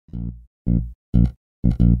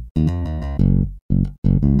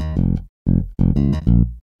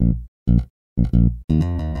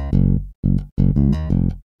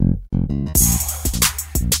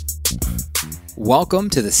Welcome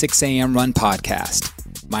to the 6 a.m. Run podcast.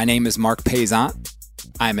 My name is Mark Payzant.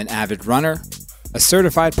 I'm an avid runner, a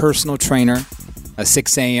certified personal trainer, a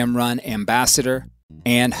 6 a.m. Run ambassador,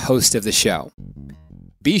 and host of the show.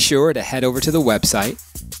 Be sure to head over to the website,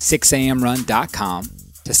 6amrun.com,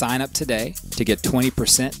 to sign up today to get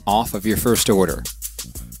 20% off of your first order.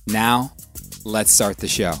 Now, let's start the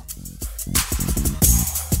show.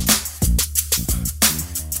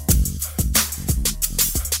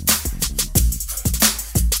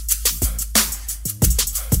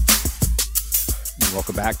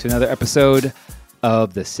 Welcome back to another episode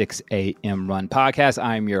of the 6 a.m. Run podcast.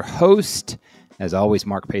 I'm your host, as always,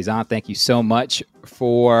 Mark Payzant. Thank you so much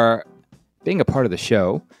for being a part of the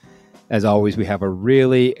show. As always, we have a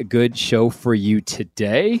really good show for you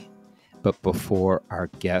today. But before our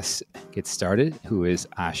guest gets started, who is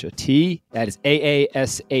Aasha T, that is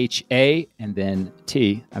Aasha and then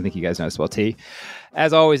T. I think you guys know how to spell T.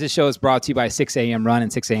 As always, this show is brought to you by 6 a.m. Run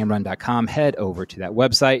and 6amrun.com. Head over to that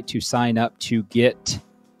website to sign up to get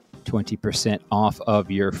 20% off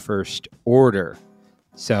of your first order.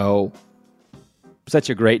 So,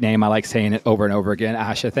 such a great name. I like saying it over and over again.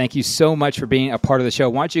 Aasha, thank you so much for being a part of the show.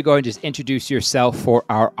 Why don't you go and just introduce yourself for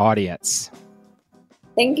our audience?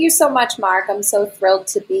 Thank you so much, Mark. I'm so thrilled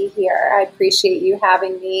to be here. I appreciate you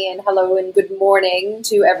having me, and hello and good morning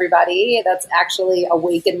to everybody that's actually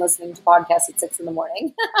awake and listening to podcasts at 6 in the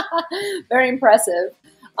morning. Very impressive.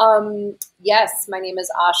 Yes, my name is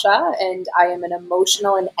Aasha, and I am an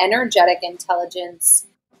emotional and energetic intelligence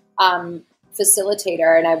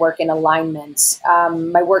facilitator, and I work in alignment.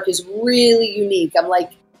 My work is really unique. I'm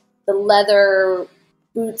like the leather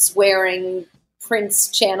boots wearing, Prince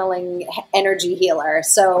channeling energy healer.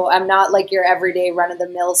 So I'm not like your everyday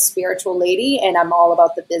run-of-the-mill spiritual lady, and I'm all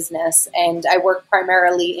about the business. And I work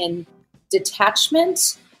primarily in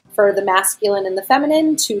detachment for the masculine and the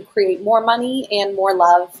feminine to create more money and more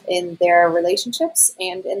love in their relationships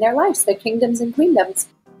and in their lives, their kingdoms and queendoms.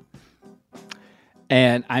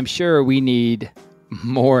 And I'm sure we need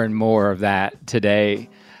more and more of that today,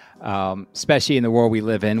 especially in the world we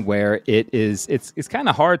live in, where it's kind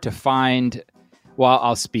of hard to find. Well,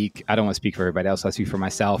 I'll speak. I don't want to speak for everybody else. I'll speak for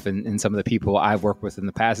myself and some of the people I've worked with in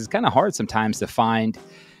the past. It's kind of hard sometimes to find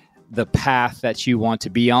the path that you want to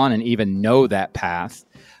be on and even know that path.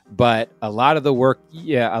 But a lot of the work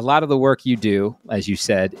you do, as you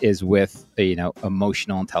said, is with,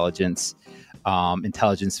 emotional intelligence,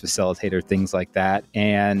 intelligence facilitator, things like that.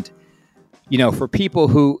 And, for people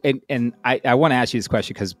who, and I want to ask you this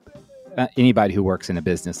question because anybody who works in a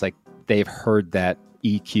business, like they've heard that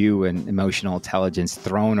EQ and emotional intelligence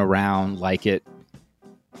thrown around like it's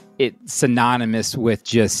synonymous with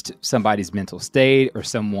just somebody's mental state or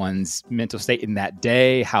someone's mental state in that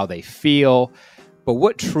day, how they feel. But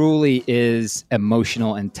what truly is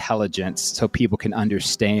emotional intelligence so people can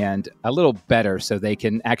understand a little better so they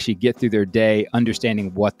can actually get through their day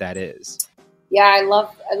understanding what that is? Yeah, I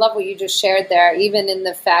love what you just shared there, even in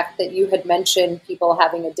the fact that you had mentioned people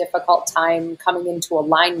having a difficult time coming into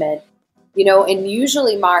alignment. And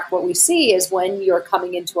usually, Mark, what we see is when you're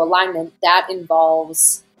coming into alignment, that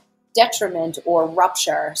involves detriment or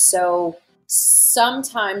rupture. So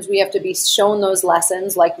sometimes we have to be shown those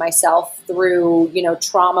lessons, like myself, through,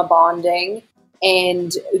 trauma bonding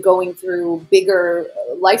and going through bigger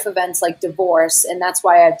life events like divorce. And that's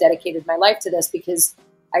why I've dedicated my life to this, because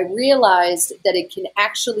I realized that it can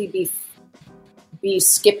actually be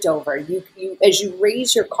skipped over. You as you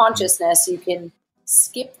raise your consciousness, you can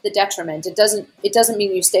skip the detriment. It doesn't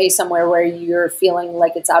mean you stay somewhere where you're feeling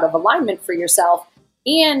like it's out of alignment for yourself.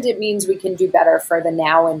 And it means we can do better for the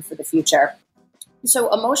now and for the future.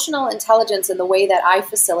 So emotional intelligence, and the way that I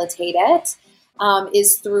facilitate it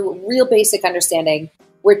is through real basic understanding.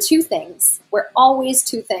 We're two things. We're always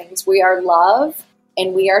two things. We are love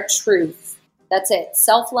and we are truth. That's it.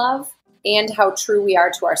 Self-love and how true we are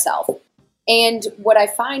to ourselves. And what I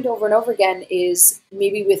find over and over again is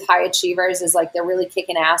maybe with high achievers is like they're really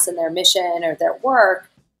kicking ass in their mission or their work.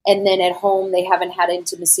 And then at home, they haven't had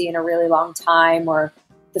intimacy in a really long time, or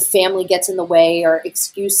the family gets in the way, or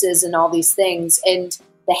excuses and all these things. And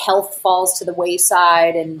the health falls to the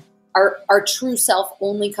wayside, and our true self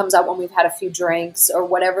only comes out when we've had a few drinks or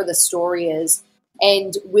whatever the story is.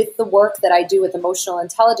 And with the work that I do with emotional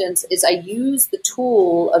intelligence is I use the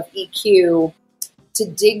tool of EQ to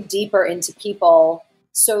dig deeper into people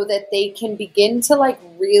so that they can begin to like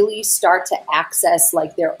really start to access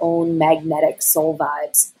like their own magnetic soul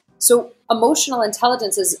vibes. So emotional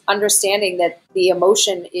intelligence is understanding that the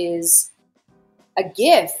emotion is a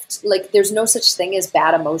gift. Like there's no such thing as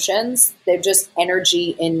bad emotions. They're just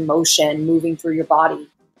energy in motion moving through your body.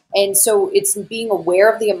 And so it's being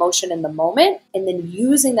aware of the emotion in the moment and then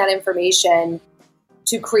using that information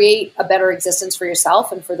to create a better existence for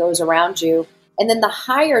yourself and for those around you. And then the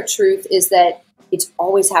higher truth is that it's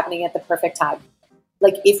always happening at the perfect time.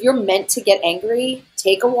 Like if you're meant to get angry,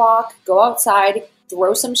 take a walk, go outside,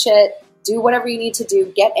 throw some shit, do whatever you need to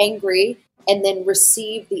do, get angry, and then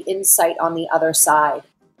receive the insight on the other side.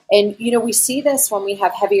 And, you know, we see this when we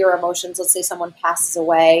have heavier emotions. Let's say someone passes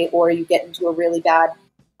away or you get into a really bad,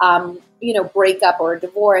 breakup or a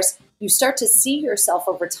divorce. You start to see yourself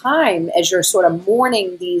over time as you're sort of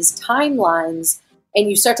mourning these timelines, and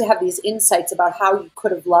you start to have these insights about how you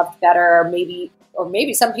could have loved better, or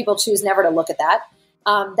maybe some people choose never to look at that.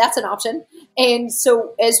 That's an option. And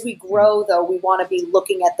so as we grow, though, we want to be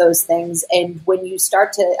looking at those things. And when you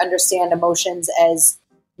start to understand emotions as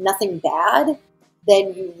nothing bad,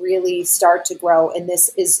 then you really start to grow. And this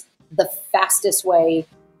is the fastest way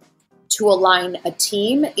to align a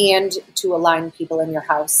team and to align people in your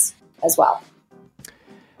house as well.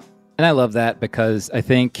 And I love that because I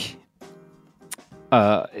think,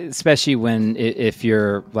 especially if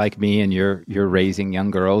you're like me and you're raising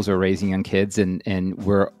young girls or raising young kids, and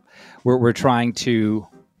we're trying to,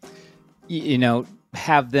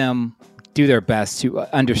 have them do their best to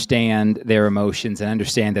understand their emotions and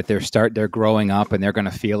understand that they're growing up and they're going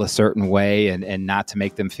to feel a certain way, and not to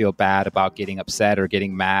make them feel bad about getting upset or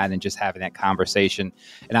getting mad, and just having that conversation.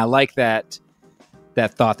 And I like that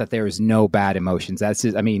thought that there is no bad emotions.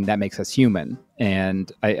 That makes us human. And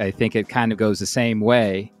I think it kind of goes the same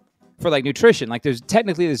way for like nutrition. Like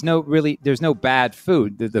there's no bad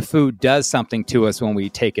food. The food does something to us when we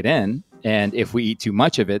take it in. And if we eat too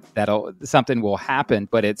much of it, something will happen,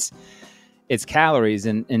 but it's calories.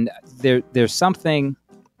 And there's something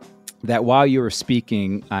that while you were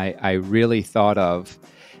speaking, I really thought of,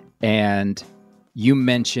 and you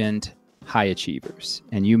mentioned high achievers,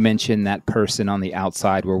 and you mentioned that person on the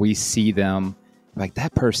outside where we see them like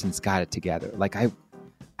that person's got it together. Like I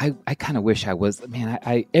kind of wish I was, man,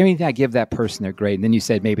 everything I give that person, they're great. And then you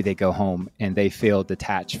said maybe they go home and they feel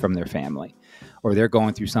detached from their family, or they're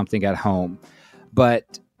going through something at home.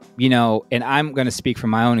 But, and I'm going to speak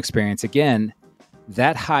from my own experience again,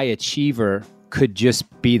 that high achiever could just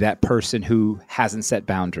be that person who hasn't set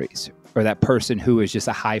boundaries, or that person who is just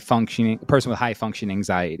a person with high functioning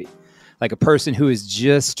anxiety, like a person who is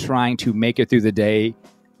just trying to make it through the day,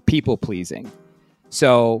 people pleasing.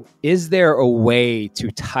 So is there a way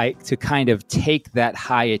to kind of take that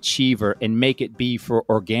high achiever and make it be for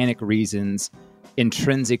organic reasons,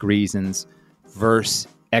 intrinsic reasons versus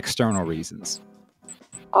external reasons?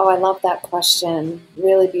 Oh, I love that question.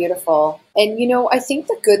 Really beautiful. And, I think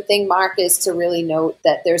the good thing, Mark, is to really note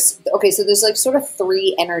that there's like sort of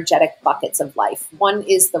three energetic buckets of life. One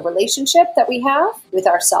is the relationship that we have with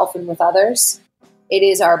ourselves and with others. It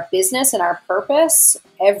is our business and our purpose.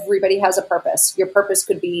 Everybody has a purpose. Your purpose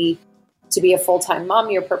could be to be a full-time mom.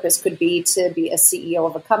 Your purpose could be to be a CEO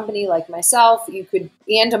of a company like myself.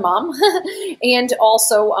 And a mom. And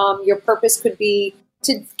also your purpose could be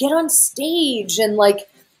to get on stage and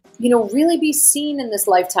really be seen in this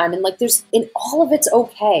lifetime. And all of it's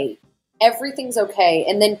okay. Everything's okay.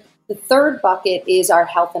 And then the third bucket is our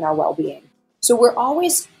health and our well-being. So we're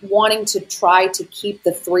always wanting to try to keep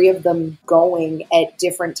the three of them going at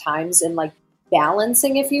different times, and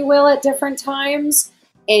balancing, if you will, at different times,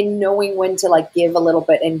 and knowing when to give a little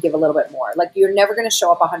bit and give a little bit more. You're never going to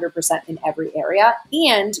show up 100% in every area,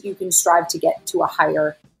 and you can strive to get to a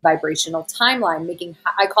higher vibrational timeline,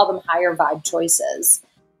 I call them higher vibe choices.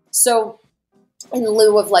 So in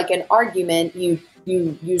lieu of an argument, you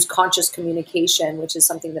use conscious communication, which is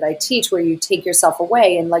something that I teach, where you take yourself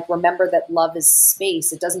away and remember that love is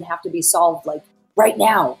space. It doesn't have to be solved right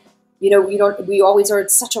now. We always are in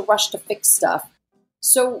such a rush to fix stuff.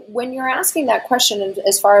 So when you're asking that question, and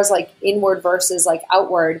as far as inward versus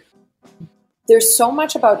outward, there's so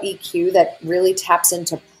much about EQ that really taps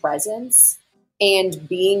into presence and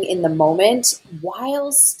being in the moment,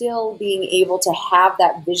 while still being able to have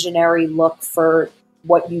that visionary look for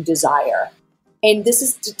what you desire. And this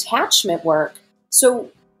is detachment work. So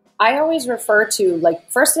I always refer to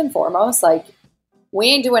first and foremost, we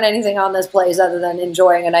ain't doing anything on this place other than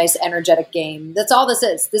enjoying a nice energetic game. That's all this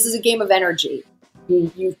is. This is a game of energy.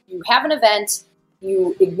 You have an event,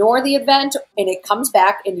 you ignore the event, and it comes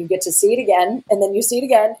back, and you get to see it again, and then you see it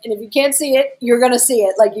again. And if you can't see it, you're going to see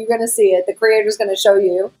it. You're going to see it. The creator's going to show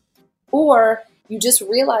you. Or you just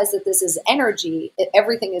realize that this is energy.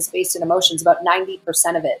 Everything is based in emotions, about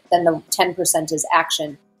 90% of it. Then the 10% is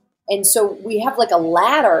action. And so we have like a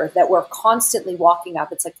ladder that we're constantly walking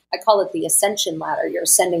up. It's like, I call it the ascension ladder. You're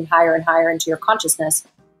ascending higher and higher into your consciousness.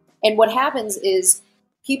 And what happens is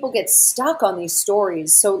people get stuck on these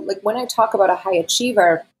stories. So like when I talk about a high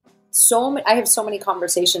achiever, I have so many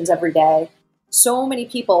conversations every day. So many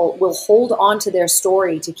people will hold on to their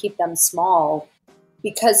story to keep them small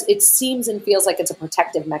because it seems and feels like it's a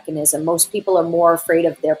protective mechanism. Most people are more afraid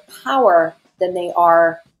of their power than they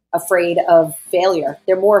are afraid of failure.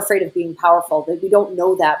 They're more afraid of being powerful. We don't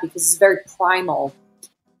know that because it's very primal.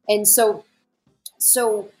 And so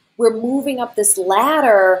we're moving up this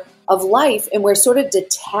ladder of life and we're sort of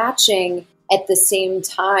detaching at the same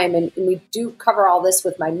time. And we do cover all this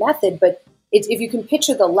with my method, but if you can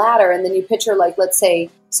picture the ladder and then you picture like, let's say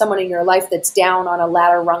someone in your life that's down on a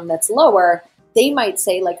ladder rung that's lower, they might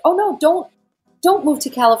say like, oh no, don't move to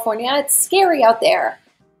California. It's scary out there.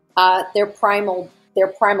 Their primal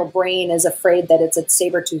brain is afraid that it's a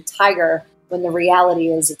saber-toothed tiger when the reality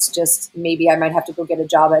is it's just, maybe I might have to go get a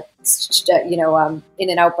job at,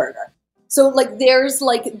 In-N-Out Burger. So like, there's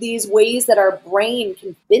like these ways that our brain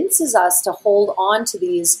convinces us to hold on to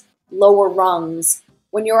these lower rungs.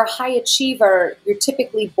 When you're a high achiever, you're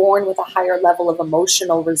typically born with a higher level of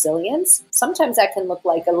emotional resilience. Sometimes that can look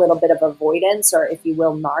like a little bit of avoidance or, if you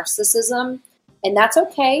will, narcissism. And that's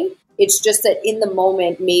okay. It's just that in the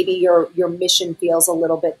moment, maybe your mission feels a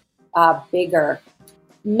little bit bigger.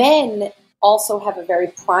 Men also have a very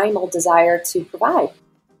primal desire to provide.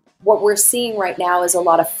 What we're seeing right now is a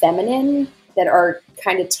lot of feminine that are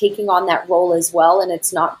kind of taking on that role as well, and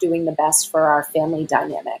it's not doing the best for our family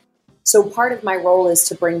dynamic. So part of my role is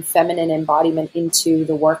to bring feminine embodiment into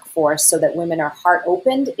the workforce so that women are heart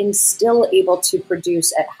opened and still able to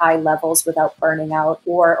produce at high levels without burning out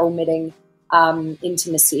or omitting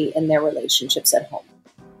intimacy in their relationships at home.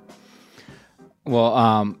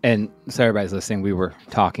 Well, and so everybody's listening, we were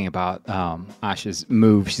talking about Aasha's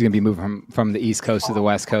move. She's going to be moving from the East Coast to the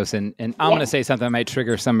West Coast. And I'm going to say something that might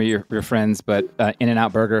trigger some of your friends, but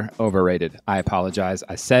In-N-Out Burger, overrated. I apologize.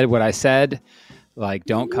 I said what I said. Like,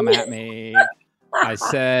 don't come at me. I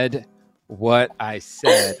said what I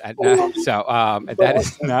said. That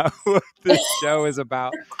is not what this show is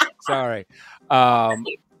about. Sorry.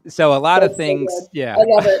 So a lot of things, yeah, I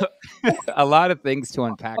love it. a lot of things to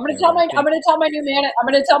unpack. I'm going to tell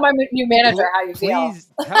my new manager how you feel.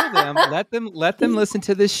 Please tell them, let them listen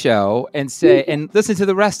to this show and say, and listen to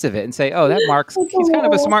the rest of it and say, oh, that Mark's, he's kind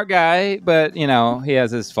of a smart guy, but he has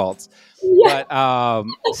his faults. Yeah.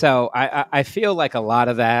 But so I feel like a lot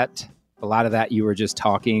of that you were just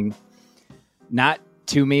talking, not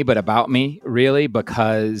to me, but about me, really,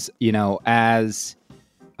 because as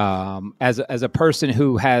a person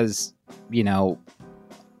who has,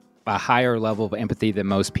 a higher level of empathy than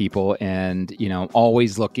most people and,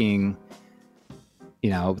 always looking,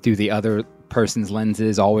 through the other person's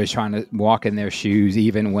lenses, always trying to walk in their shoes,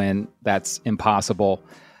 even when that's impossible.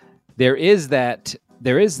 There is that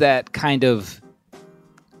kind of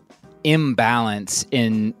imbalance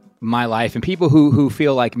in my life, and people who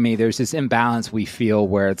feel like me, there's this imbalance we feel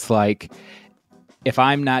where it's like, if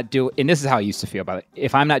I'm not doing, and this is how I used to feel about it,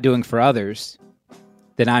 if I'm not doing for others,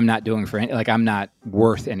 then I'm not doing for any, like I'm not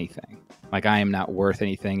worth anything. Like I am not worth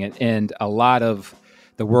anything. And a lot of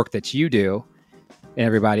the work that you do, and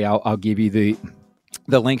everybody, I'll give you the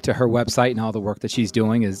link to her website and all the work that she's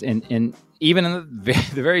doing is in even on the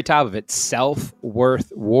very top of it,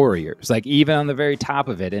 self-worth warriors, like even on the very top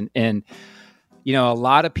of it. And a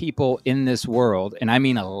lot of people in this world, and I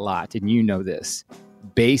mean a lot, and this,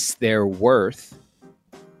 base their worth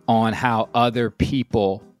on how other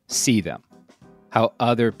people see them, how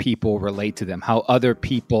other people relate to them, how other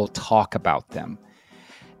people talk about them.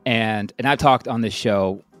 And I've talked on this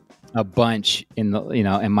show a bunch in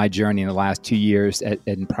my journey in the last 2 years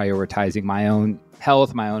in prioritizing my own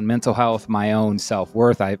health, my own mental health, my own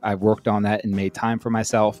self-worth. I've worked on that and made time for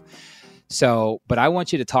myself. So, but I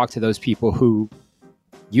want you to talk to those people who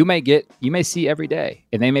you may see every day,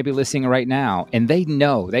 and they may be listening right now, and they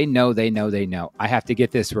know. I have to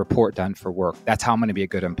get this report done for work. That's how I'm going to be a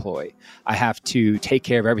good employee. I have to take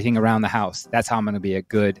care of everything around the house. That's how I'm going to be a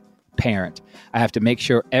good parent. I have to make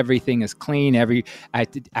sure everything is clean. I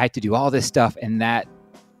have to do all this stuff, and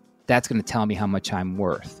that's going to tell me how much I'm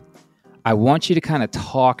worth. I want you to kind of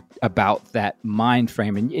talk about that mind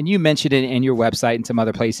frame, and you mentioned it in your website and some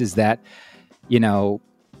other places that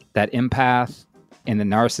that empath and the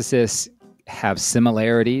narcissist have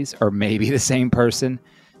similarities or maybe the same person.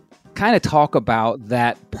 Kind of talk about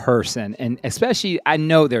that person. And especially, I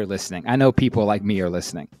know they're listening. I know people like me are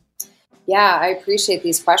listening. Yeah, I appreciate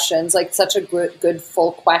these questions. Like such a good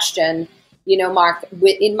full question. Mark,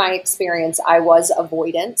 in my experience, I was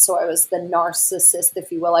avoidant. So I was the narcissist,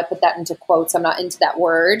 if you will. I put that into quotes. I'm not into that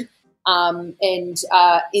word.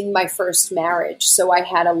 In my first marriage. So I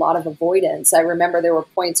had a lot of avoidance. I remember there were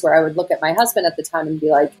points where I would look at my husband at the time and be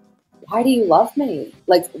like, why do you love me?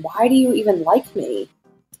 Like, why do you even like me?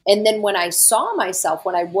 And then when I saw myself,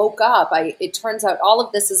 when I woke up, it turns out all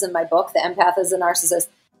of this is in my book, The Empath is a Narcissist.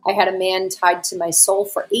 I had a man tied to my soul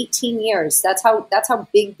for 18 years. That's how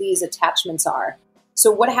big these attachments are. So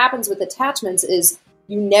what happens with attachments is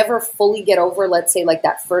you never fully get over, let's say, like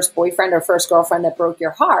that first boyfriend or first girlfriend that broke your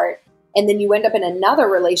heart. And then you end up in another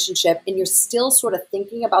relationship and you're still sort of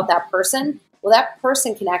thinking about that person. Well, that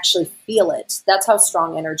person can actually feel it. That's how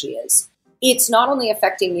strong energy is. It's not only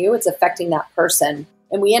affecting you, it's affecting that person.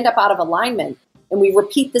 And we end up out of alignment and we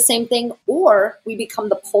repeat the same thing, or we become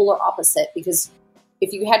the polar opposite, because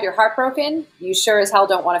if you had your heart broken, you sure as hell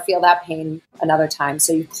don't want to feel that pain another time.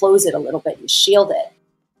 So you close it a little bit, you shield it.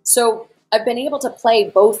 So I've been able to play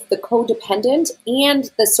both the codependent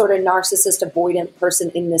and the sort of narcissist avoidant person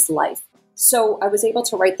in this life. So I was able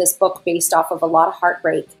to write this book based off of a lot of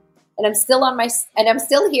heartbreak. And I'm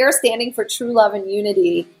still here standing for true love and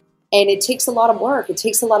unity. And it takes a lot of work. It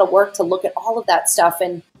takes a lot of work to look at all of that stuff.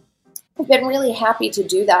 And I've been really happy to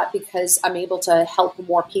do that because I'm able to help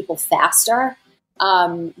more people faster.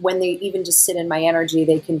 When they even just sit in my energy,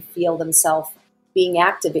 they can feel themselves being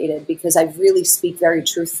activated, because I really speak very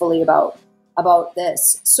truthfully about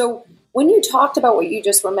this. So when you talked about what you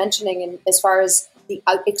just were mentioning, and as far as the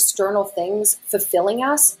external things fulfilling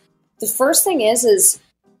us, the first thing is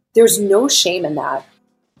there's no shame in that.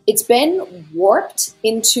 It's been warped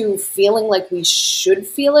into feeling like we should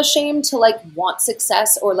feel ashamed to like want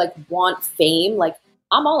success or like want fame. Like,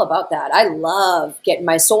 I'm all about that. I love getting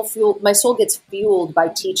my soul fueled. My soul gets fueled by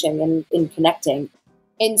teaching and connecting.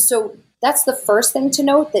 And so that's the first thing to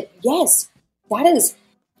note, that yes, that is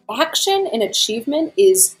action and achievement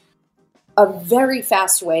is a very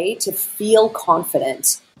fast way to feel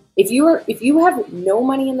confident. If you have no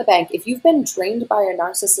money in the bank, if you've been drained by a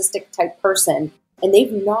narcissistic type person and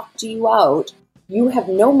they've knocked you out, you have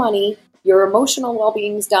no money, your emotional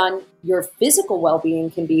well-being's done, your physical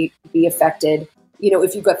well-being can be affected.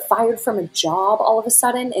 If you got fired from a job all of a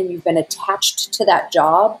sudden and you've been attached to that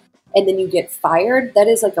job and then you get fired, that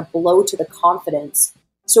is like a blow to the confidence.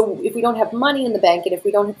 So if we don't have money in the bank and if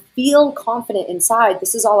we don't feel confident inside,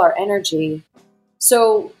 this is all our energy.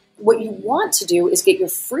 So what you want to do is get your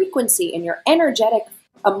frequency and your energetic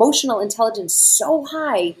emotional intelligence so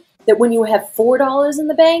high that when you have $4 in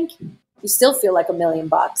the bank, you still feel like $1 million.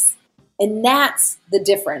 And that's the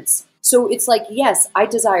difference. So it's like, yes, I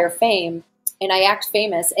desire fame and I act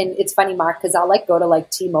famous. And it's funny, Mark, because I'll like go to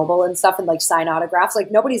like T-Mobile and stuff and like sign autographs.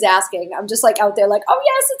 Like nobody's asking. I'm just like out there like, oh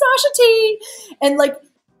yes, it's Aasha T. And like,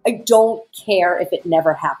 I don't care if it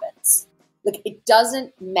never happens. Like it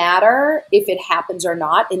doesn't matter if it happens or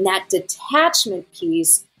not. And that detachment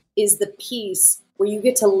piece is the piece where you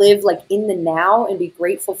get to live like in the now and be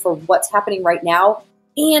grateful for what's happening right now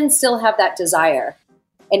and still have that desire.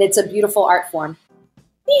 And it's a beautiful art form.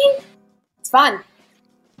 It's fun.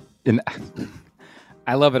 And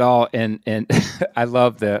I love it all, and I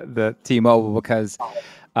love the T-Mobile because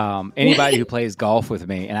anybody who plays golf with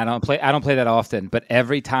me, and I don't play that often, but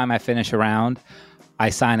every time I finish a round,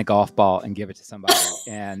 I sign a golf ball and give it to somebody.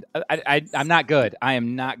 And I'm not good. I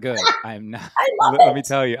am not good. I am not. Let me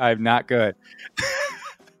tell you, I'm not good.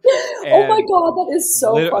 Oh my God, that is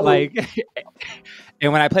so funny. Like,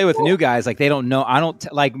 and when I play with new guys, like they don't know. I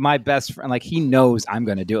don't like my best friend. Like he knows I'm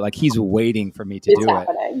going to do it. Like he's waiting for me to do it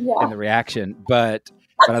and the reaction. But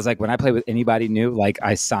I was like, when I play with anybody new, like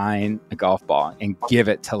I sign a golf ball and give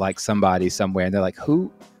it to like somebody somewhere, and they're like,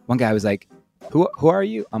 "Who?" One guy was like, "Who are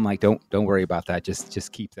you?" I'm like, "Don't worry about that.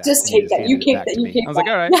 Just keep that. Just take that. You keep that. You keep. I was like,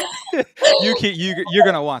 "All right, you're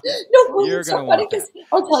gonna want that. No, you're gonna want that."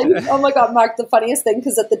 I'll tell you. Oh my God, Mark, the funniest thing,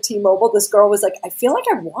 because at the T-Mobile, this girl was like, "I feel like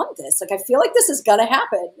I want this. Like, I feel like this is gonna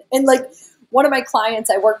happen." And like one of my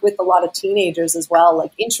clients, I work with a lot of teenagers as well.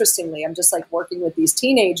 Like, interestingly, I'm just like working with these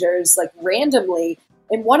teenagers like randomly,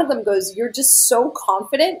 and one of them goes, "You're just so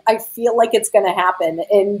confident. I feel like it's gonna happen."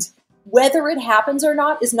 And whether it happens or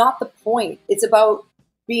not is not the point. It's about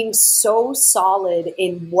being so solid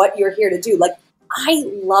in what you're here to do. Like, I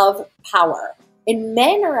love power. And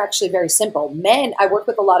men are actually very simple. Men, I work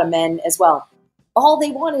with a lot of men as well. All they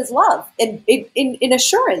want is love and in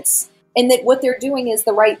assurance, and that what they're doing is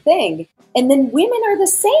the right thing. And then women are the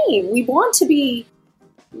same. We want to be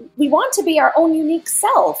our own unique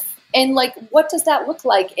self. And like, what does that look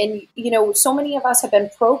like? And, so many of us have been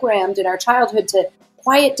programmed in our childhood to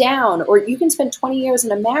quiet down. Or you can spend 20 years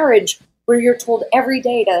in a marriage where you're told every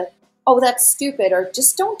day to, oh, that's stupid, or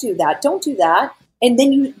just don't do that. Don't do that. And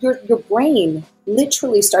then your brain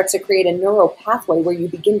literally starts to create a neural pathway where you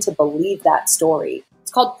begin to believe that story.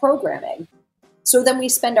 It's called programming. So then we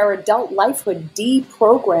spend our adult lifehood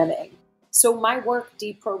deprogramming. So my work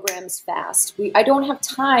deprograms fast. I don't have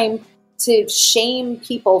time to shame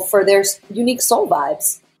people for their unique soul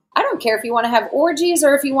vibes. I don't care if you want to have orgies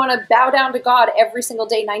or if you want to bow down to God every single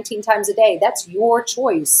day, 19 times a day. That's your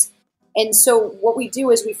choice. And so what we do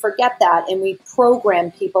is we forget that and we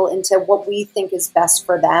program people into what we think is best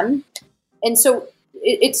for them. And so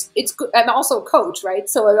it's I'm also a coach, right?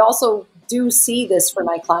 So I also do see this for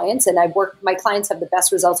my clients, and my clients have the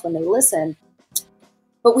best results when they listen.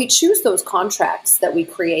 But we choose those contracts that we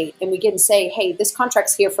create, and we get and say, hey, this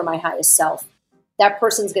contract's here for my highest self. That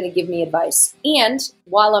person's going to give me advice. And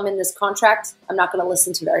while I'm in this contract, I'm not going to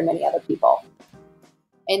listen to very many other people.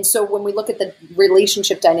 And so when we look at the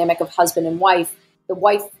relationship dynamic of husband and wife, the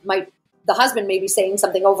husband may be saying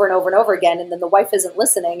something over and over and over again, and then the wife isn't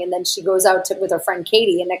listening. And then she goes out with her friend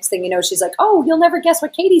Katie, and next thing you know, she's like, oh, you'll never guess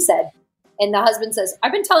what Katie said. And the husband says,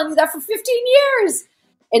 I've been telling you that for 15 years.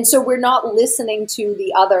 And so we're not listening to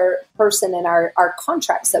the other person in our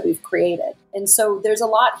contracts that we've created. And so there's a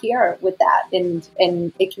lot here with that. And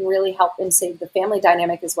it can really help and save the family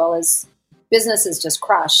dynamic as well as businesses just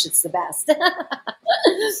crush. It's the best.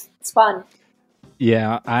 It's fun.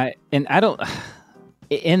 Yeah.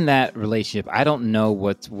 In that relationship, I don't know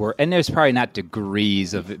what's worse. And there's probably not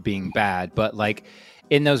degrees of it being bad, but like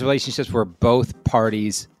in those relationships where both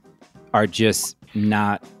parties are just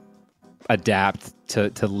not adapt to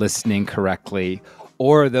listening correctly,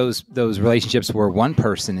 or those relationships where one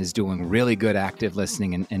person is doing really good active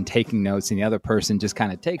listening and taking notes, and the other person just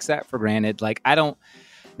kind of takes that for granted. Like you don't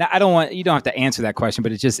have to answer that question,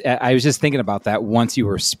 but I was just thinking about that once you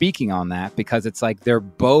were speaking on that, because it's like they're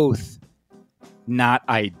both not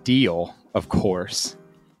ideal, of course,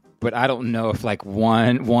 but I don't know if like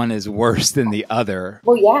one is worse than the other.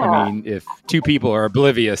 Well, yeah. I mean, if two people are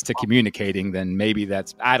oblivious to communicating, then maybe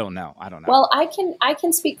I don't know. Well, I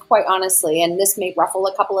can speak quite honestly, and this may ruffle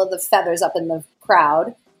a couple of the feathers up in the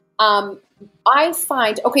crowd. I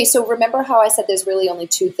find, okay, so remember how I said there's really only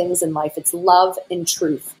two things in life. It's love and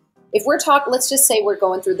truth. If let's just say we're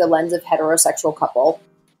going through the lens of heterosexual couple.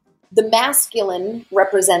 The masculine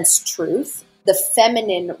represents truth. The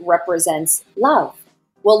feminine represents love.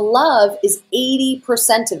 Well, love is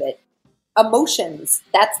 80% of it. Emotions,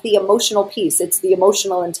 that's the emotional piece. It's the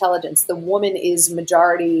emotional intelligence. The woman is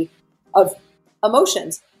majority of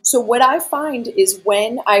emotions. So what I find is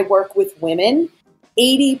when I work with women,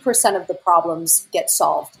 80% of the problems get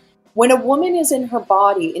solved. When a woman is in her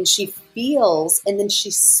body and she feels, and then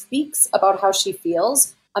she speaks about how she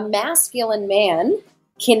feels, a masculine man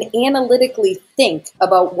can analytically think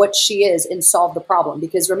about what she is and solve the problem.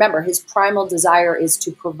 Because remember, his primal desire is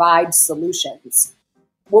to provide solutions.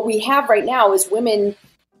 What we have right now is women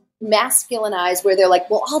masculinized where they're like,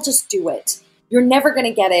 well, I'll just do it. You're never going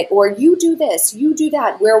to get it. Or you do this, you do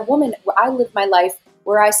that. Where a woman, I live my life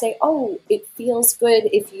where I say, oh, it feels good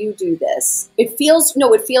if you do this. It feels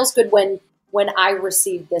good when I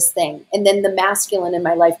receive this thing. And then the masculine in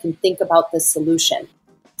my life can think about the solution.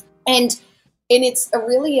 And it's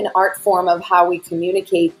really an art form of how we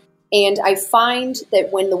communicate. And I find that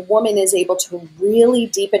when the woman is able to really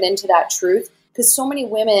deepen into that truth, because so many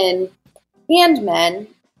women and men,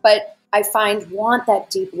 but I find want that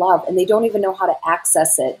deep love and they don't even know how to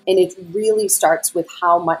access it. And it really starts with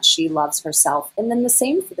how much she loves herself. And then the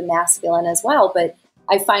same for the masculine as well. But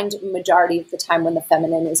I find majority of the time when the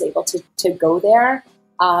feminine is able to go there,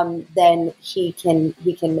 then he can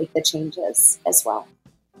make the changes as well.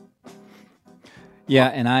 Yeah,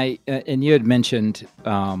 and you had mentioned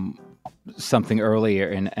something earlier,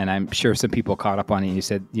 and I'm sure some people caught up on it. And you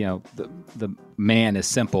said, the man is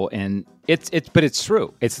simple, and but it's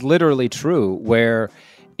true. It's literally true. Where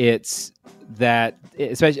it's that,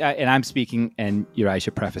 especially, and I'm speaking, and I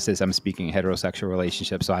should preface this: I'm speaking heterosexual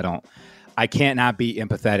relationships, so I can't not be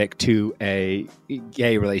empathetic to a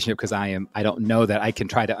gay relationship because I don't know that I can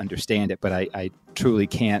try to understand it, but I truly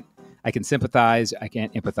can't. I can sympathize. I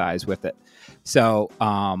can't empathize with it. So,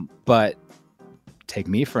 but take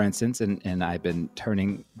me, for instance, and I've been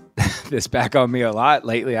turning this back on me a lot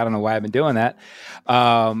lately. I don't know why I've been doing that.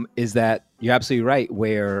 Is that you're absolutely right,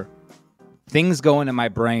 where things go into my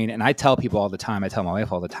brain, and I tell people all the time, I tell my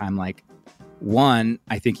wife all the time, like, one,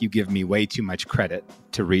 I think you give me way too much credit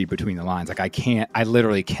to read between the lines. Like I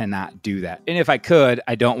literally cannot do that. And if I could,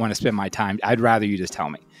 I don't want to spend my time. I'd rather you just tell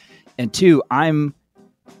me. And two, I'm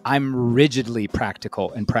I'm rigidly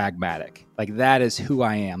practical and pragmatic. Like that is who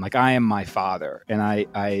I am. Like I am my father. And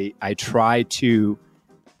I try to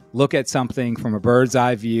look at something from a bird's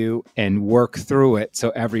eye view and work through it so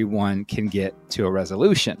everyone can get to a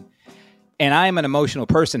resolution. And I am an emotional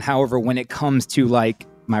person. However, when it comes to like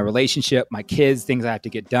my relationship, my kids, things I have to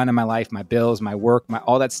get done in my life, my bills, my work, my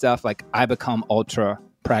all that stuff, like I become ultra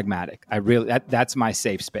pragmatic. That's my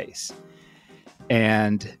safe space.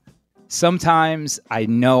 And sometimes I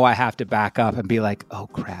know I have to back up and be like, oh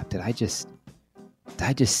crap, did I just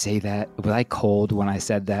say that? Was I cold when I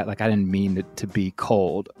said that? Like I didn't mean it to be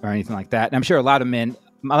cold or anything like that. And I'm sure a lot of men,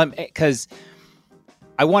 because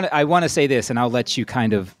I want to say this, and I'll let you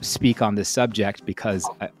kind of speak on this subject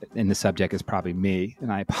and the subject is probably me,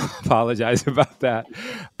 and I apologize about that.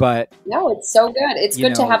 But no, it's so good. It's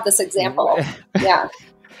good to have this example. Yeah.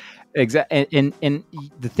 Exactly. And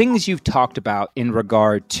the things you've talked about in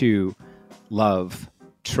regard to love,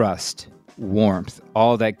 trust, warmth,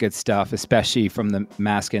 all that good stuff, especially from the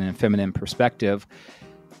masculine and feminine perspective,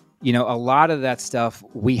 a lot of that stuff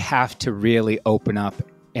we have to really open up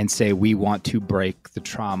and say we want to break the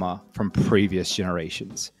trauma from previous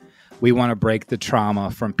generations. We want to break the trauma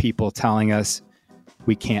from people telling us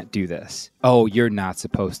we can't do this. Oh, you're not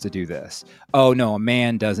supposed to do this. Oh, no, a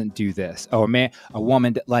man doesn't do this. Oh, a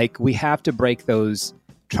woman, like we have to break those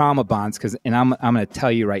trauma bonds and I'm going to tell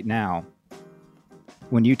you right now,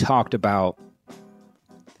 when you talked about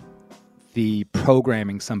the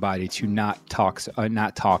programming somebody to not talk or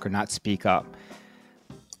not speak up,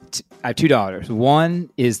 I have two daughters. One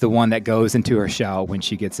is the one that goes into her shell when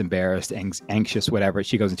she gets embarrassed, anxious, whatever.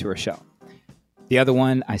 She goes into her shell. The other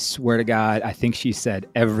one, I swear to God, I think she said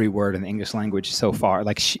every word in the English language so far,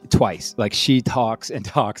 twice. Like she talks and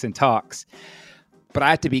talks and talks. But I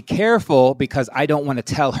have to be careful because I don't want to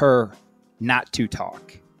tell her not to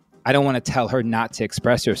talk. I don't want to tell her not to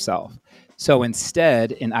express herself. So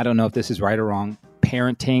instead, and I don't know if this is right or wrong,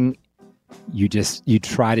 parenting, you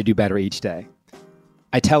try to do better each day.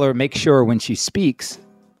 I tell her, make sure when she speaks,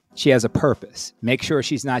 she has a purpose. Make sure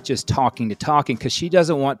she's not just talking because she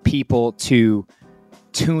doesn't want people to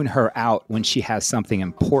tune her out when she has something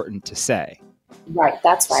important to say. Right.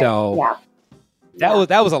 That's right. So yeah.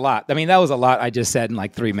 That was a lot. I mean, that was a lot I just said in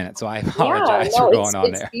like 3 minutes. So I apologize for going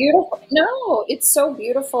on there. It's beautiful. No, it's so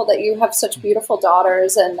beautiful that you have such beautiful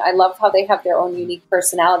daughters. And I love how they have their own unique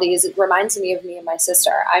personalities. It reminds me of me and my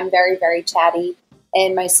sister. I'm very, very chatty.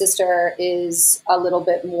 And my sister is a little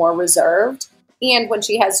bit more reserved. And when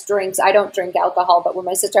she has drinks, I don't drink alcohol, but when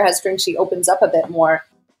my sister has drinks, she opens up a bit more.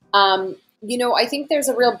 I think there's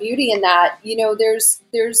a real beauty in that.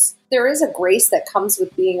 There is a grace that comes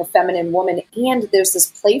with being a feminine woman, and there's this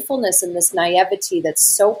playfulness and this naivety that's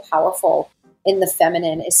so powerful in the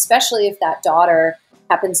feminine, especially if that daughter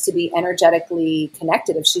happens to be energetically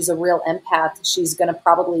connected. If she's a real empath, she's going to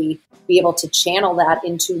probably be able to channel that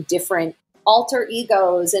into different alter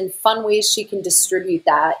egos and fun ways she can distribute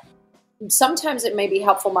that. Sometimes it may be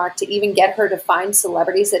helpful, Mark, to even get her to find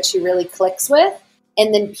celebrities that she really clicks with,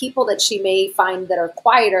 and then people that she may find that are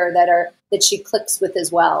quieter that she clicks with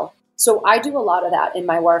as well. So I do a lot of that in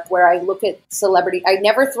my work where I look at celebrity. I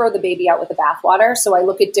never throw the baby out with the bathwater. So I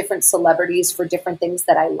look at different celebrities for different things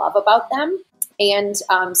that I love about them. And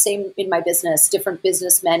same in my business, different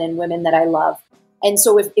businessmen and women that I love. And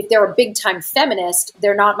so if they're a big time feminist,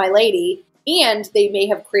 they're not my lady. And they may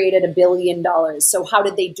have created $1 billion. So how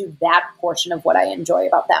did they do that portion of what I enjoy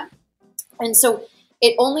about them? And so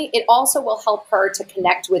it also will help her to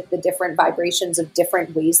connect with the different vibrations of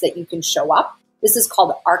different ways that you can show up. This is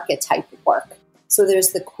called archetype work. So there's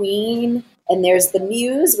the queen and there's the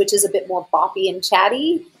muse, which is a bit more boppy and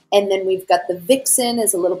chatty. And then we've got the vixen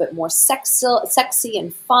is a little bit more sexy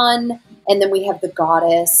and fun. And then we have the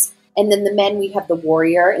goddess. And then the men, we have the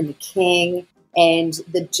warrior and the king and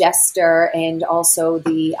the jester and also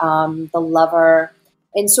the lover.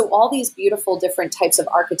 And so all these beautiful different types of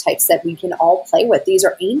archetypes that we can all play with, these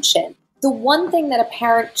are ancient. The one thing that a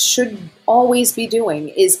parent should always be doing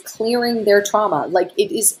is clearing their trauma. Like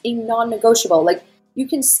it is a non-negotiable. Like you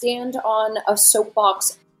can stand on a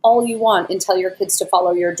soapbox all you want and tell your kids to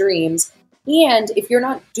follow your dreams. And if you're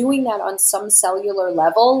not doing that on some cellular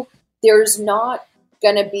level, there's not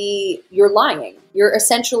going to be, you're lying. You're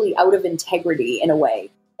essentially out of integrity in a way.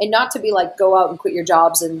 And not to be like, go out and quit your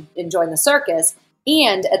jobs and join the circus.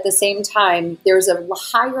 And at the same time, there's a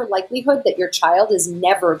higher likelihood that your child is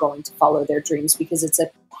never going to follow their dreams because it's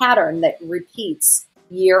a pattern that repeats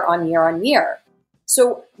year on year on year.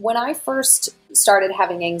 So when I first started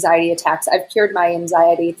having anxiety attacks, I've cured my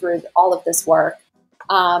anxiety through all of this work.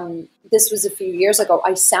 This was a few years ago.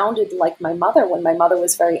 I sounded like my mother when my mother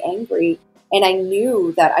was very angry. And I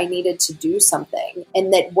knew that I needed to do something,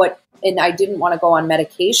 and I didn't want to go on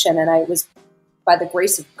medication. And I was, by the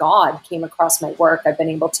grace of God, came across my work. I've been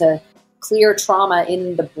able to clear trauma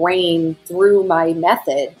in the brain through my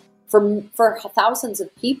method for thousands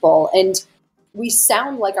of people. And we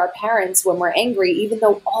sound like our parents when we're angry, even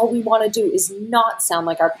though all we want to do is not sound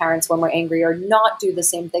like our parents when we're angry, or not do the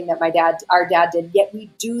same thing that our dad did, yet we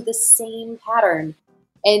do the same pattern.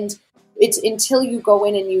 And it's until you go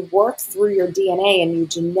in and you work through your DNA and you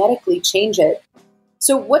genetically change it.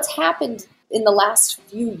 So what's happened in the last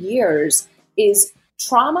few years is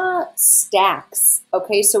trauma stacks.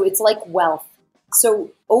 Okay. So it's like wealth.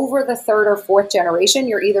 So over the third or fourth generation,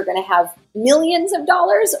 you're either going to have millions of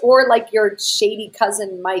dollars, or like your shady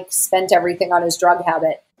cousin Mike spent everything on his drug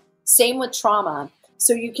habit. Same with trauma.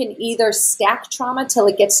 So you can either stack trauma till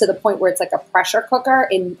it gets to the point where it's like a pressure cooker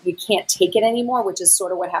and you can't take it anymore, which is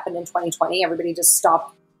sort of what happened in 2020. Everybody just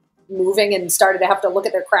stopped moving and started to have to look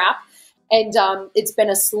at their crap. And it's been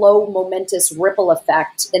a slow, momentous ripple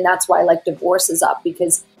effect. And that's why like divorce is up,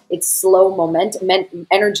 because it's slow momentum.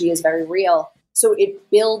 Energy is very real. So it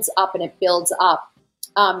builds up and it builds up.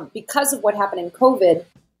 Because of what happened in COVID,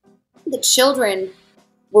 the children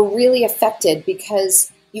were really affected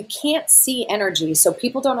because you can't see energy. So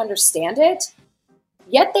people don't understand it,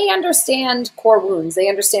 yet they understand core wounds. They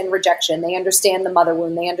understand rejection. They understand the mother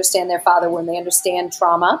wound. They understand their father wound. They understand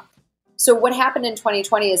trauma. So what happened in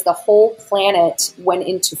 2020 is the whole planet went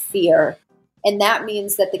into fear. And that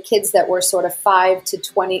means that the kids that were sort of 5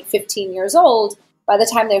 to 15 years old, by the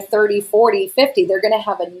time they're 30, 40, 50, they're going to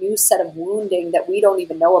have a new set of wounding that we don't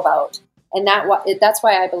even know about. And that's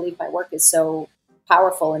why I believe my work is so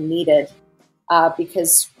powerful and needed,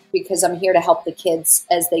 because I'm here to help the kids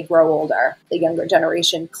as they grow older, the younger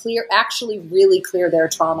generation, really clear their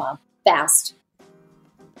trauma fast.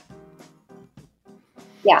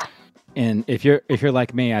 Yeah. And if you're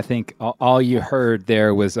like me, I think all you heard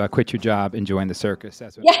there was quit your job, enjoying the circus.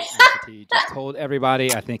 That's what Aasha T just told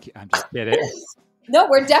everybody. I think I'm just kidding. No,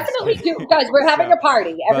 we're definitely doing, guys. We're having a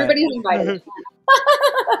party. Everybody's invited.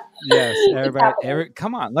 Yes, everybody.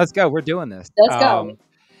 Come on, let's go. We're doing this. Let's go.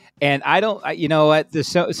 And you know what? There's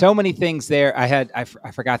so many things there.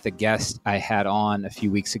 I forgot the guest I had on a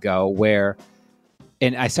few weeks ago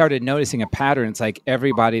and I started noticing a pattern. It's like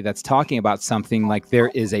everybody that's talking about something, like there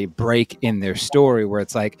is a break in their story where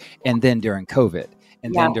it's like, and then during COVID,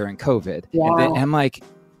 and then during COVID, and then I'm like,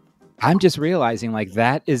 I'm just realizing like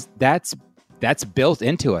that's built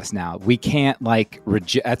into us now. We can't like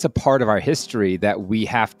that's a part of our history that we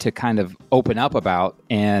have to kind of open up about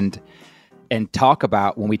and talk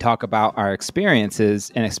about when we talk about our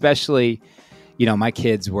experiences. And especially, you know, my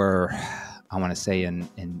kids were, I want to say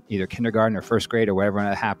in either kindergarten or first grade or whatever when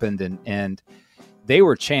it happened. And they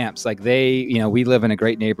were champs. Like we live in a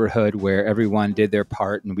great neighborhood where everyone did their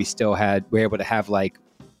part, and we were able to have like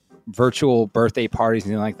virtual birthday parties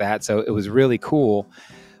and things like that. So it was really cool.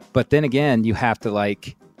 But then again, you have to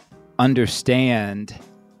like understand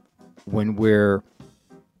when we're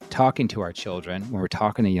talking to our children, when we're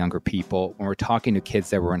talking to younger people, when we're talking to kids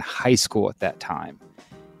that were in high school at that time,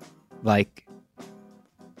 like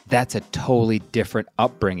that's a totally different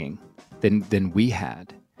upbringing than we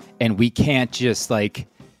had. And we can't just like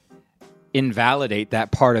invalidate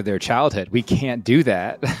that part of their childhood. We can't do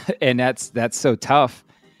that. And that's so tough.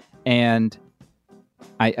 And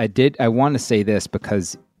I want to say this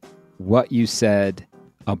because what you said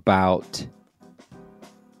about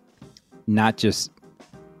not just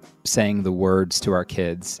saying the words to our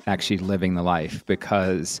kids, actually living the life,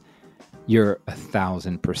 because you're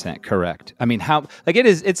 1,000% correct. I mean,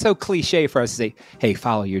 it's so cliche for us to say, hey,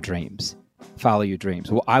 follow your dreams. Follow your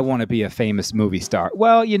dreams. Well, I want to be a famous movie star.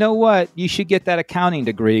 Well, you know what? You should get that accounting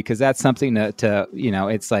degree because that's something to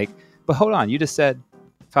it's like, but hold on, you just said,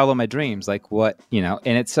 follow my dreams. Like what, and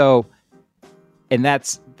it's so, and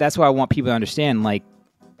that's why I want people to understand, like,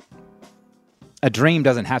 a dream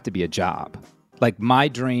doesn't have to be a job. Like my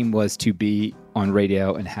dream was to be on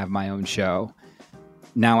radio and have my own show.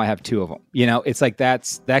 Now I have 2 of them. It's like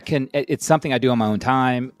it's something I do on my own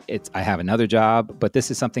time. I have another job, but this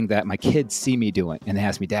is something that my kids see me doing, and they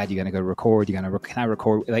ask me, "Dad, you gonna go record? Can I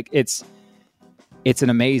record?" Like it's an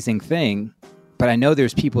amazing thing. But I know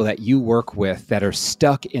there's people that you work with that are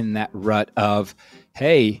stuck in that rut of,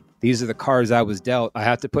 "Hey, these are the cards I was dealt. I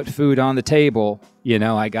have to put food on the table.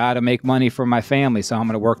 I got to make money for my family, so I'm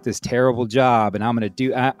going to work this terrible job, and I'm going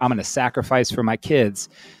to sacrifice for my kids."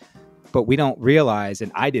 But we don't realize,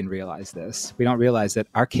 and I didn't realize this, we don't realize that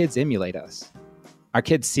our kids emulate us. Our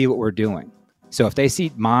kids see what we're doing. So if they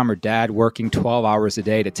see mom or dad working 12 hours a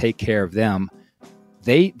day to take care of them,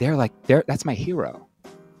 they're like, that's my hero.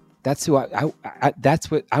 That's who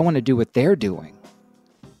that's what I want to do, what they're doing.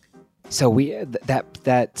 So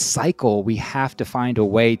that cycle, we have to find a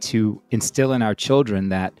way to instill in our children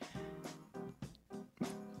that,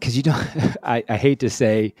 because you don't, I hate to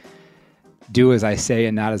say, do as I say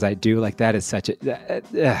and not as I do. Like that is such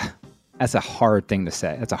that's a hard thing to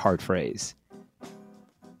say. That's a hard phrase.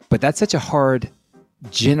 But that's such a hard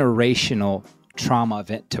generational trauma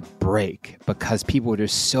event to break, because people are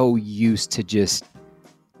just so used to just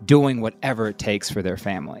doing whatever it takes for their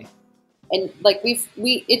family. And like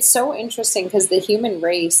it's so interesting because the human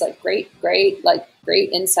race, like great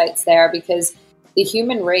insights there, because the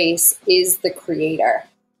human race is the creator.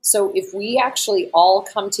 So if we actually all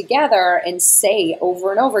come together and say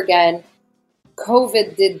over and over again,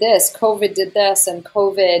 COVID did this, and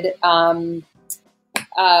COVID,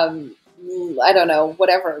 I don't know,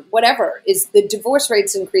 whatever is the divorce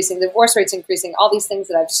rates increasing, all these things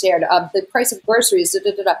that I've shared, the price of groceries,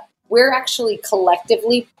 we're actually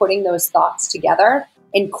collectively putting those thoughts together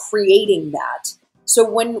and creating that. So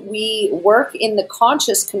when we work in the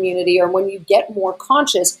conscious community, or when you get more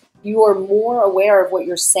conscious, you are more aware of what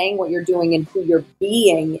you're saying, what you're doing, and who you're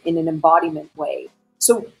being in an embodiment way.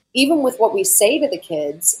 So even with what we say to the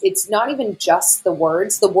kids, it's not even just the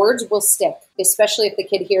words. The words will stick, especially if the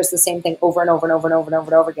kid hears the same thing over and over and over and over and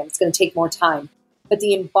over and over again. It's going to take more time. But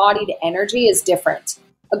the embodied energy is different.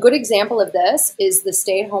 A good example of this is the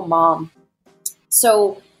stay-at-home mom.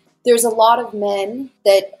 So there's a lot of men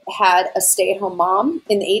that had a stay-at-home mom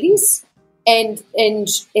in the 80s, and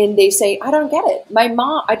they say, I don't get it. My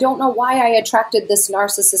mom, I don't know why I attracted this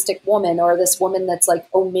narcissistic woman, or this woman that's like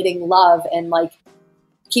omitting love and like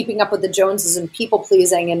keeping up with the Joneses and people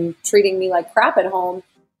pleasing and treating me like crap at home.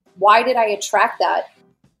 Why did I attract that?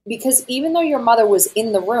 Because even though your mother was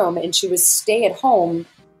in the room and she was stay at home,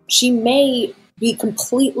 she may be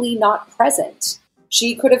completely not present.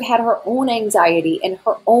 She could have had her own anxiety and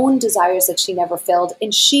her own desires that she never filled,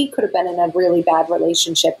 and she could have been in a really bad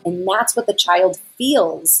relationship, and that's what the child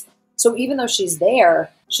feels. So even though she's there,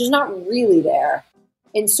 she's not really there.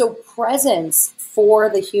 And so presence for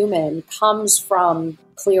the human comes from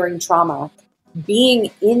clearing trauma,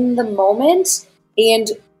 being in the moment and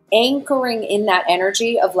anchoring in that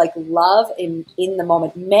energy of like love in the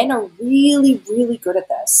moment. Men are really, really good at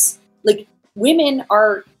this. Like women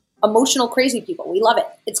are emotional crazy people. We love it.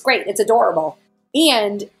 It's great. It's adorable.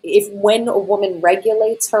 And when a woman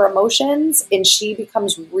regulates her emotions and she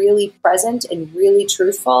becomes really present and really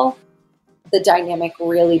truthful, the dynamic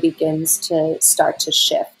really begins to start to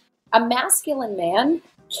shift. A masculine man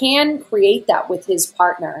can create that with his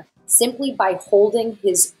partner simply by holding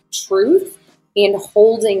his truth and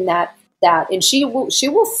holding that, and she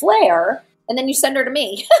will flare, and then you send her to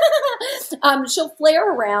me. She'll flare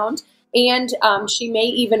around, and she may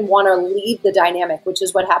even want to lead the dynamic, which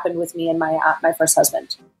is what happened with me and my first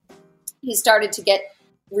husband. He started to get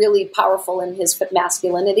really powerful in his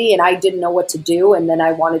masculinity, and I didn't know what to do, and then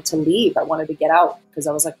I wanted to leave. I wanted to get out because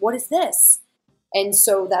I was like, what is this? And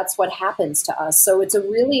so that's what happens to us. So it's a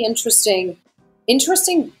really interesting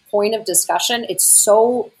point of discussion. It's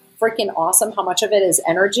so freaking awesome how much of it is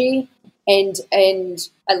energy. And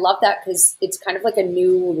I love that because it's kind of like a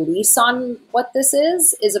new lease on what this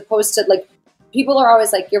is, as opposed to like, people are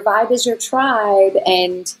always like, your vibe is your tribe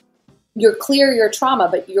and you're clear your trauma,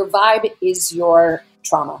 but your vibe is your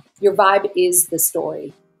trauma. Your vibe is the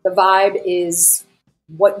story. The vibe is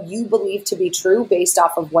what you believe to be true based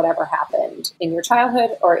off of whatever happened in your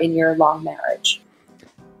childhood or in your long marriage.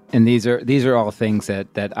 And these are all things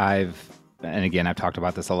that I've, and again, I've talked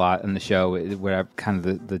about this a lot in the show, where I've kind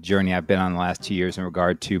of the journey I've been on the last 2 years in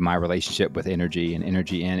regard to my relationship with energy and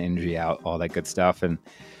energy in, energy out, all that good stuff. And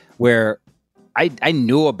where I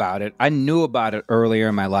knew about it. I knew about it earlier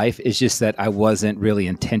in my life. It's just that I wasn't really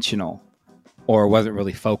intentional or wasn't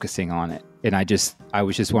really focusing on it. And I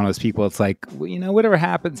was just one of those people. It's like, well, whatever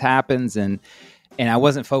happens. And I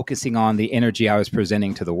wasn't focusing on the energy I was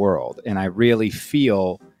presenting to the world. And I really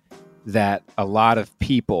feel that a lot of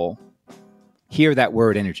people hear that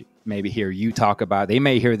word energy, maybe hear you talk about it. They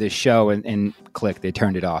may hear this show and click, they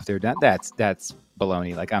turned it off. That's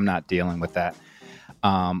baloney. Like, I'm not dealing with that.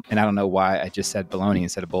 And I don't know why I just said baloney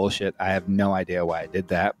instead of bullshit. I have no idea why I did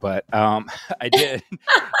that, but I did.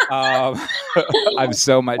 I'm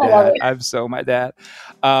so my dad.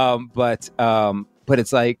 But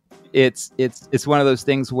it's like it's one of those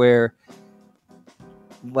things where,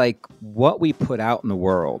 like, what we put out in the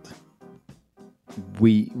world,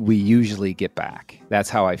 we usually get back. That's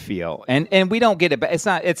how I feel. And we don't get it back.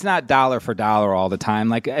 It's not dollar for dollar all the time.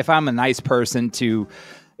 Like, if I'm a nice person to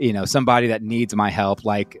somebody that needs my help,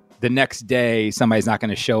 like, the next day somebody's not going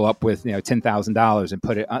to show up with, $10,000 and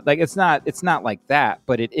put it like, it's not like that,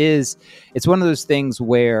 but it's one of those things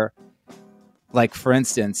where, like, for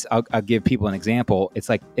instance, I'll give people an example. It's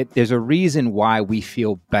like, there's a reason why we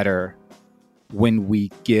feel better when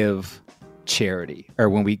we give charity or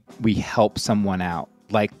when we help someone out.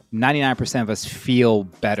 Like 99% of us feel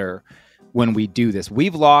better when we do this.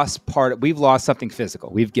 We've lost something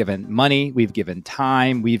physical. We've given money, we've given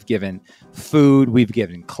time, we've given food, we've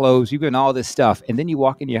given clothes, we've given all this stuff. And then you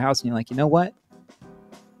walk into your house and you're like, you know what?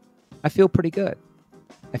 I feel pretty good.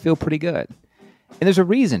 And there's a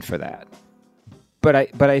reason for that.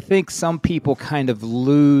 But I think some people kind of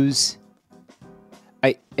lose.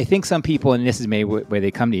 I think some people, and this is maybe where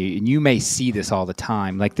they come to you, and you may see this all the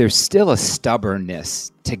time, like there's still a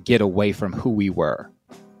stubbornness to get away from who we were.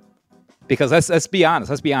 Because let's be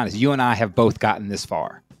honest. You and I have both gotten this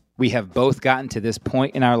far. We have both gotten to this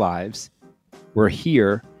point in our lives. We're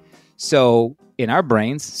here. So in our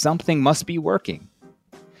brains, something must be working.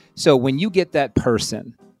 So when you get that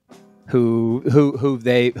person who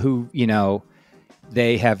they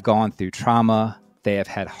have gone through trauma, they have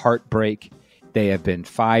had heartbreak, they have been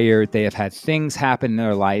fired, they have had things happen in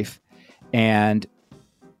their life, and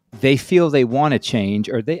they feel they want to change,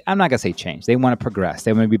 or I'm not going to say change. They want to progress.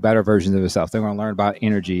 They want to be better versions of themselves. They want to learn about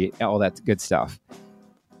energy, all that good stuff.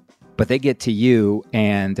 But they get to you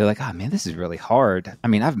and they're like, oh man, this is really hard. I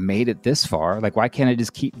mean, I've made it this far. Like, why can't I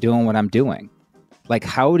just keep doing what I'm doing? Like,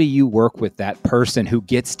 how do you work with that person who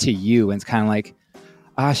gets to you and it's kind of like,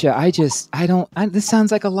 Asha, this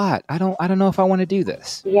sounds like a lot. I don't know if I want to do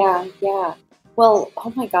this. Yeah. Well,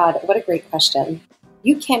 oh my God, what a great question.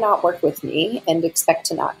 You cannot work with me and expect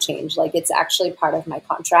to not change. Like, it's actually part of my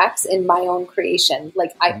contracts in my own creation.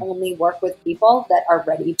 Like, I only work with people that are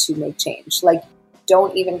ready to make change. Like,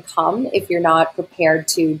 don't even come if you're not prepared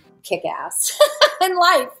to kick ass in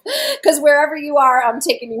life, because wherever you are, I'm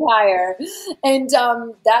taking you higher. And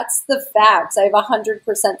that's the facts. I have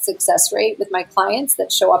 100% success rate with my clients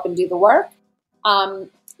that show up and do the work.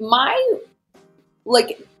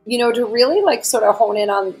 To really like sort of hone in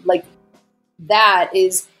on like that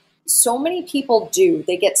is so many people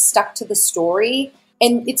they get stuck to the story,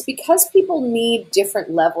 and it's because people need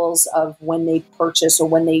different levels of when they purchase or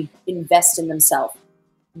when they invest in themselves.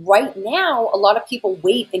 Right now, a lot of people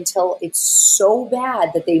wait until it's so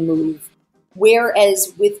bad that they move.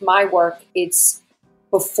 Whereas with my work, it's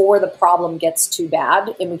before the problem gets too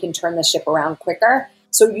bad and we can turn the ship around quicker.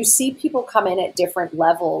 So you see people come in at different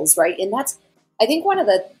levels, right? And that's, I think, one of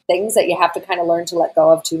the things that you have to kind of learn to let go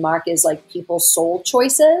of too, Mark, is like people's soul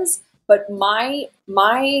choices. But my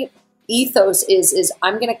ethos is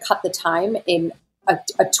I'm going to cut the time in a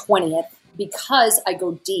 20th because I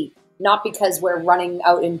go deep. Not because we're running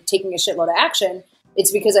out and taking a shitload of action.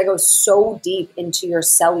 It's because I go so deep into your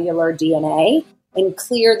cellular DNA and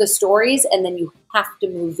clear the stories, and then you have to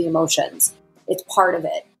move the emotions. It's part of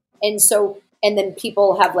it. And then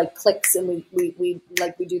people have like clicks, and we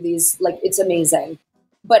do these, like, it's amazing.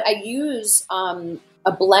 But I use a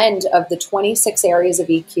blend of the 26 areas of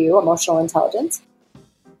EQ, emotional intelligence,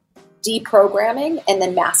 deprogramming, and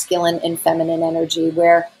then masculine and feminine energy,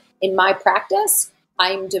 where in my practice,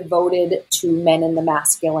 I'm devoted to men in the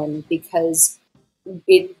masculine because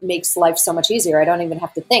it makes life so much easier. I don't even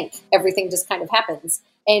have to think. Everything just kind of happens.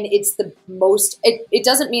 And it's the most, it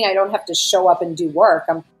doesn't mean I don't have to show up and do work.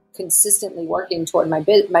 I'm consistently working toward my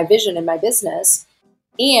vision in my business.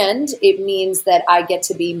 And it means that I get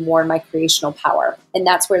to be more in my creational power. And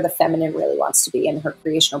that's where the feminine really wants to be, in her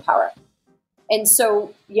creational power. And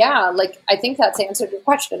so, yeah, like, I think that's answered your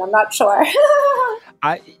question. I'm not sure.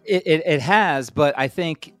 It has, but I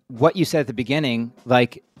think what you said at the beginning,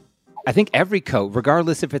 like, I think every coach,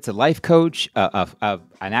 regardless if it's a life coach, an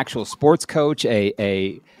actual sports coach,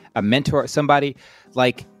 a mentor, somebody,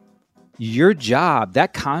 like, your job,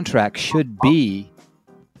 that contract should be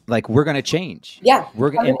like, we're going to change. Yeah,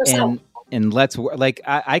 we're going and let's, like,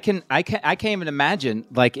 I can't even imagine,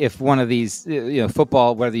 like, if one of these,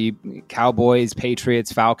 football, whether you Cowboys,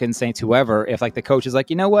 Patriots, Falcons, Saints, whoever, if like the coach is like,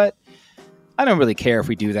 you know what, I don't really care if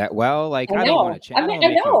we do that well. Like, I don't want to change. I don't want to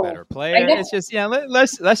make you a better player. It's just,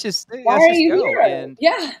 let's just go. Here? And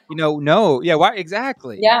why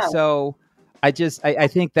exactly? Yeah. So I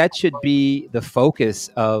think that should be the focus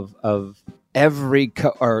of every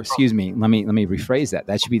let me rephrase that.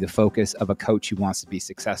 That should be the focus of a coach who wants to be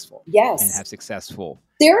successful. Yes. And have successful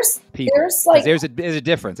people. There's a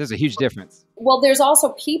difference. There's a huge difference. Well, there's also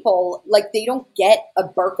people, like, they don't get a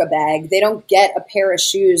Birka bag. They don't get a pair of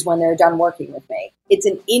shoes when they're done working with me. It's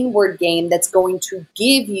an inward game that's going to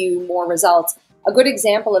give you more results. A good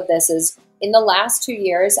example of this is in the last 2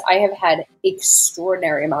 years, I have had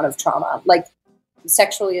extraordinary amount of trauma, like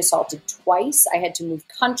sexually assaulted twice. I had to move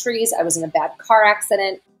countries. I was in a bad car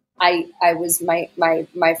accident. I was my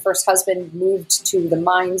first husband moved to the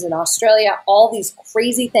mines in Australia, all these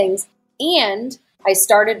crazy things. And I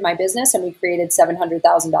started my business and we created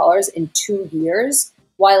 $700,000 in 2 years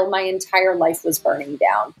while my entire life was burning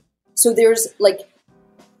down. So and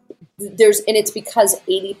it's because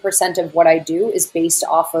 80% of what I do is based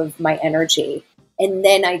off of my energy. And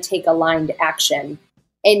then I take aligned action.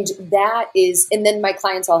 And then my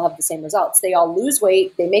clients all have the same results. They all lose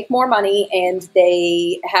weight, they make more money, and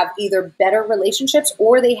they have either better relationships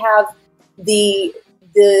or they have the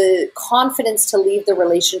confidence to leave the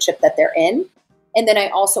relationship that they're in. And then I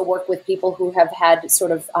also work with people who have had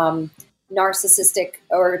sort of narcissistic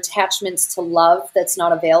or attachments to love that's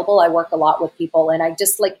not available. I work a lot with people, and I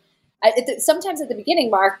just sometimes at the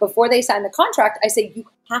beginning, Mark, before they sign the contract, I say, you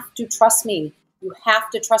have to trust me. You have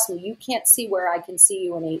to trust me. You can't see where I can see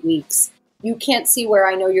you in 8 weeks. You can't see where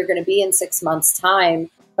I know you're going to be in 6 months' time,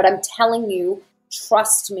 but I'm telling you,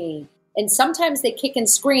 trust me. And sometimes they kick and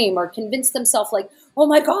scream or convince themselves like, oh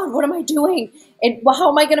my God, what am I doing? And how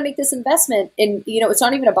am I going to make this investment? And, it's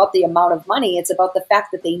not even about the amount of money. It's about the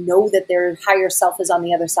fact that they know that their higher self is on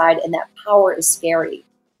the other side and that power is scary.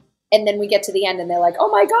 And then we get to the end and they're like, oh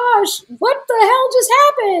my gosh, what the hell just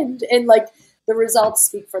happened? And the results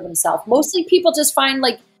speak for themselves. Mostly people just find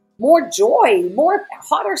more joy, more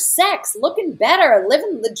hotter sex, looking better,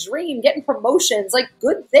 living the dream, getting promotions,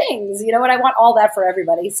 good things. You know what? I want all that for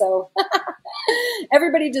everybody. So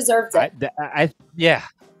everybody deserves it. Yeah.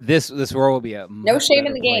 This world will be a no shame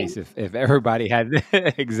in the game if everybody had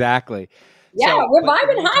exactly. Yeah, so, we're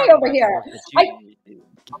vibing high over here.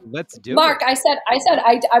 Let's do Mark, it. I said,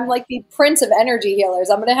 I'm like the prince of energy healers.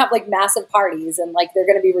 I'm going to have massive parties and they're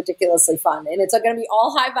going to be ridiculously fun. And it's going to be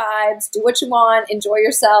all high vibes. Do what you want, enjoy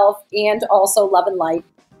yourself, and also love and light.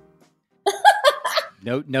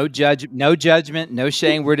 No judgment, no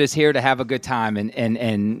shame. We're just here to have a good time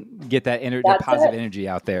and get that positive energy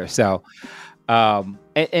out there. So,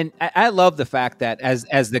 and I love the fact that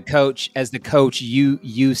as the coach,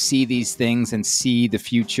 you see these things and see the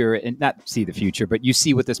future, and not see the future, but you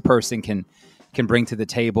see what this person can bring to the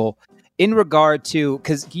table in regard to,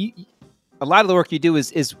 because a lot of the work you do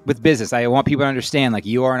is with business. I want people to understand,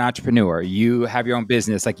 you are an entrepreneur, you have your own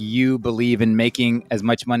business, you believe in making as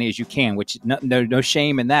much money as you can, which no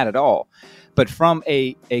shame in that at all. But from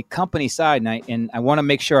a company side, and I want to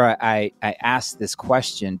make sure I ask this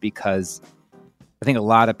question because I think a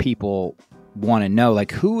lot of people want to know,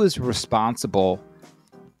 who is responsible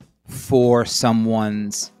for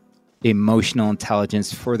someone's emotional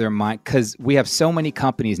intelligence, for their mind? Because we have so many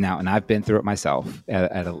companies now, and I've been through it myself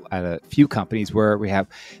at a few companies where we have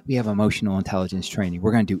emotional intelligence training.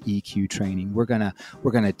 We're going to do EQ training. We're gonna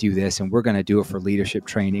do this, and we're going to do it for leadership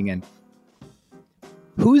training. And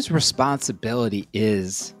whose responsibility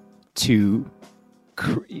is to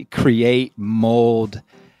create, mold,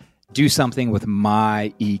 do something with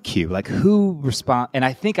my EQ? Who respond? And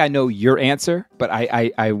I think I know your answer, but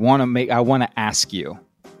I want to ask you.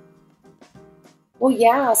 Well,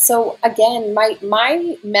 yeah. So again,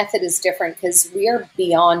 my method is different because we are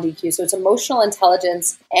beyond EQ. So it's emotional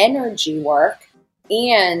intelligence, energy work,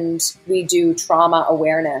 and we do trauma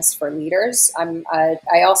awareness for leaders.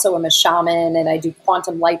 I also am a shaman, and I do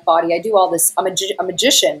quantum light body. I do all this. I'm a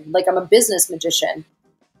magician, I'm a business magician.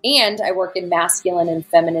 And I work in masculine and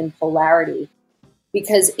feminine polarity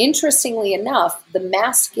because, interestingly enough, the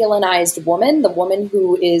masculinized woman, the woman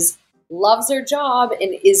who loves her job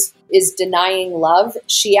and is denying love,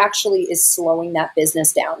 she actually is slowing that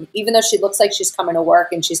business down. Even though she looks like she's coming to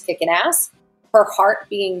work and she's kicking ass, her heart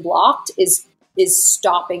being blocked is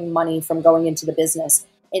stopping money from going into the business.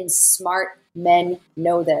 And smart men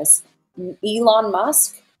know this. Elon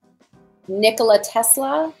Musk, Nikola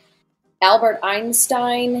Tesla, Albert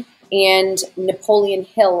Einstein, and Napoleon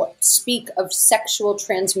Hill speak of sexual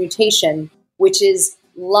transmutation, which is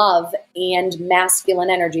love and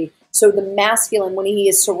masculine energy. So the masculine, when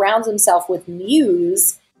he surrounds himself with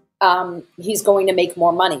muse, he's going to make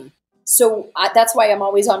more money. So that's why I'm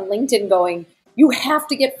always on LinkedIn going, you have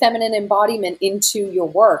to get feminine embodiment into your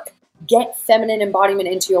work. Get feminine embodiment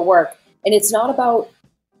into your work. And it's not about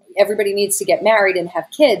everybody needs to get married and have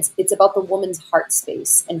kids. It's about the woman's heart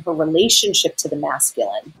space and her relationship to the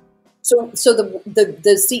masculine. So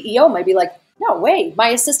the CEO might be like, no, wait, my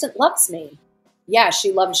assistant loves me. Yeah,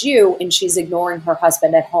 she loves you, and she's ignoring her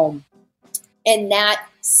husband at home. And that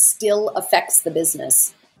still affects the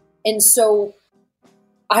business. And so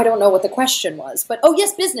I don't know what the question was, but oh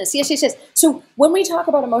yes, business. Yes. So when we talk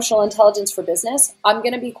about emotional intelligence for business, I'm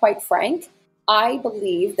going to be quite frank. I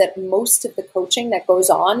believe that most of the coaching that goes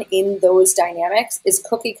on in those dynamics is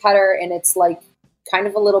cookie cutter, and it's like kind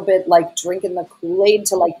of a little bit like drinking the Kool-Aid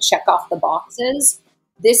to like check off the boxes.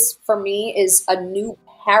 This for me is a new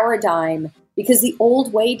paradigm because the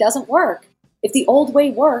old way doesn't work. If the old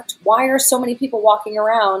way worked, why are so many people walking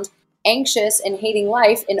around anxious and hating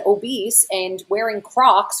life and obese and wearing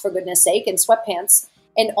Crocs, for goodness sake, and sweatpants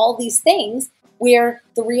and all these things, where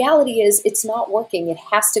the reality is it's not working. It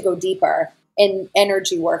has to go deeper. And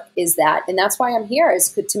energy work is that. And that's why I'm here, is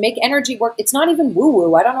to make energy work. It's not even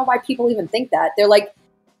woo-woo. I don't know why people even think that. They're like,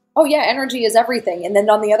 oh yeah, energy is everything. And then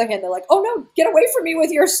on the other hand, they're like, oh no, get away from me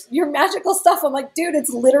with your magical stuff. I'm like, dude, it's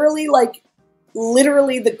literally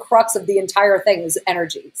the crux of the entire thing is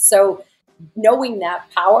energy. So knowing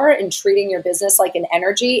that power and treating your business like an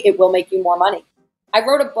energy, it will make you more money. I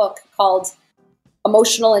wrote a book called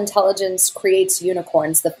Emotional Intelligence Creates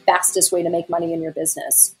Unicorns, the fastest way to make money in your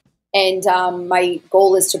business. And my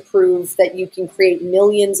goal is to prove that you can create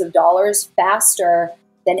millions of dollars faster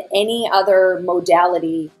than any other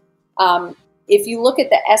modality. If you look at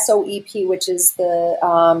the SOEP, which is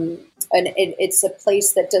it's a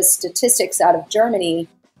place that does statistics out of Germany,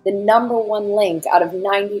 the number one link out of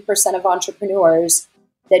 90% of entrepreneurs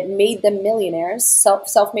that made them millionaires,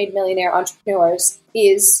 self-made millionaire entrepreneurs,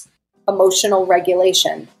 is emotional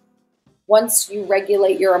regulation. Once you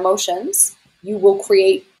regulate your emotions, you will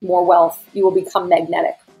create more wealth. You will become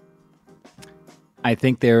magnetic. I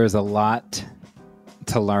think there is a lot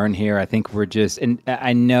to learn here. I think we're just, and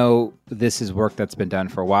I know this is work that's been done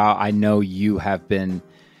for a while. I know you have been,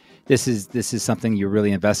 this is something you're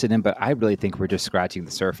really invested in, but I really think we're just scratching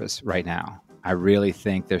the surface right now. I really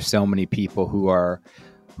think there's so many people who are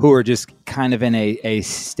just kind of in a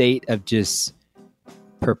state of just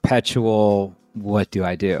perpetual, what do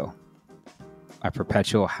I do? A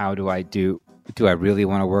perpetual, how do I do I really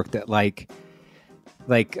want to work that like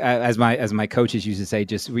as my coaches used to say,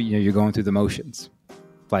 just, you're going through the motions,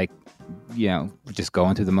 just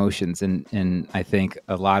going through the motions. And I think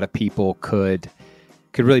a lot of people could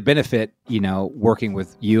really benefit, working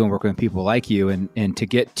with you and working with people like you. And to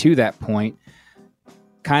get to that point,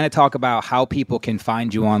 kind of talk about how people can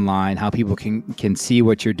find you online, how people can see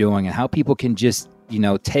what you're doing, and how people can just,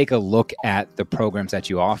 take a look at the programs that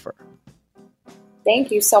you offer.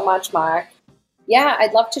 Thank you so much, Mark. Yeah,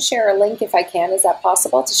 I'd love to share a link if I can. Is that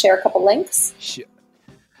possible to share a couple links? Sure.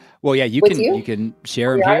 Well, yeah, you can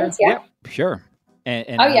share them here. Yeah, yep, sure.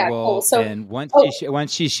 And cool. So, and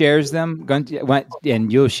once she shares them,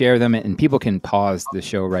 and you'll share them, and people can pause the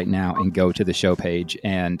show right now and go to the show page,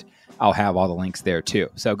 and I'll have all the links there too.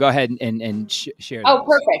 So go ahead and share. Oh,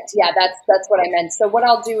 perfect. Yeah, that's what I meant. So what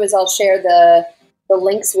I'll do is I'll share the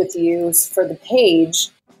links with you for the page.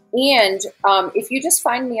 And if you just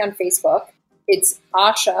find me on Facebook, it's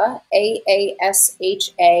Aasha,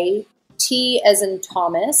 Aasha, T as in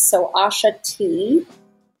Thomas. So Aasha T.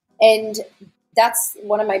 And that's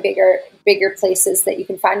one of my bigger places that you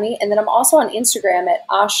can find me. And then I'm also on Instagram at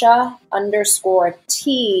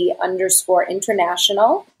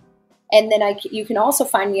Aasha_T_international. And then you can also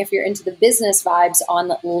find me, if you're into the business vibes,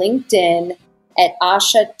 on LinkedIn at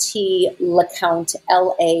Aasha T LaCount,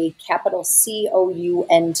 LA, capital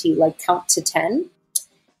COUNT, like count to 10.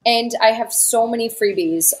 And I have so many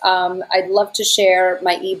freebies. I'd love to share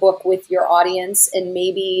my ebook with your audience, and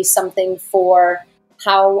maybe something for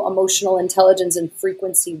how emotional intelligence and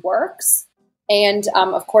frequency works. And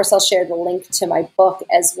of course, I'll share the link to my book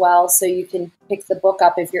as well, so you can pick the book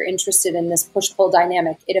up if you're interested in this push-pull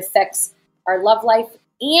dynamic. It affects our love life,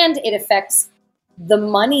 and it affects the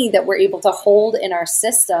money that we're able to hold in our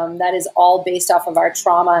system. That is all based off of our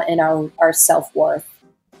trauma and our self-worth.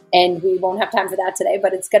 And we won't have time for that today,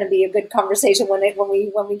 but it's going to be a good conversation when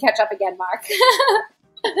we catch up again, Mark.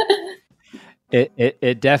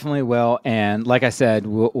 It definitely will. And like I said,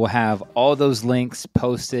 we'll have all those links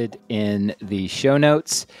posted in the show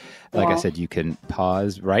notes. Like I said, you can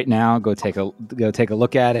pause right now, go take a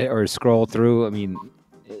look at it, or scroll through. I mean,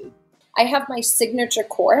 I have my signature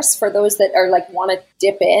course for those that are want to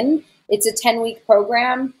dip in. It's a 10-week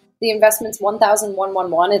program. The investment's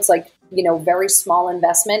 $1,111. It's very small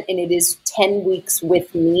investment, and it is 10 weeks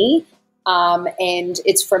with me. And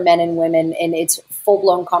it's for men and women, and it's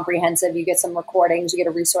full-blown comprehensive. You get some recordings, you get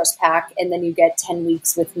a resource pack, and then you get 10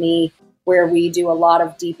 weeks with me, where we do a lot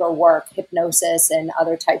of deeper work, hypnosis and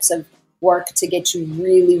other types of work to get you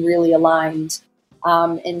really, really aligned.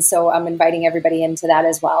 And so I'm inviting everybody into that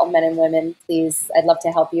as well. Men and women, please, I'd love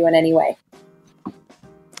to help you in any way.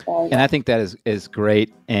 And I think that is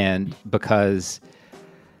great. And because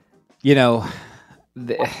You know,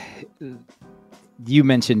 you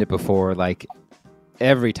mentioned it before, like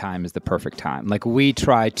every time is the perfect time. Like we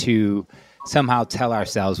try to somehow tell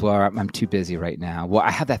ourselves, well, I'm too busy right now. Well, I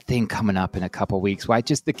have that thing coming up in a couple of weeks. Well,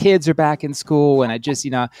 the kids are back in school and I just,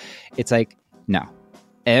 it's like, no,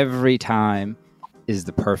 every time is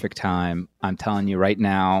the perfect time. I'm telling you right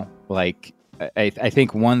now, like, I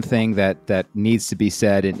think one thing that needs to be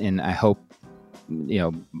said, and I hope,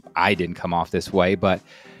 I didn't come off this way, but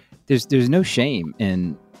there's no shame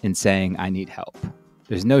in saying I need help.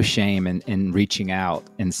 There's no shame in reaching out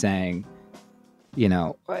and saying,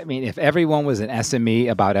 if everyone was an SME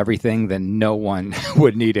about everything, then no one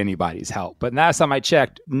would need anybody's help. But last time I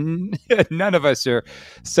checked, none of us are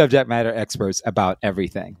subject matter experts about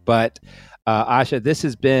everything. But Aasha, this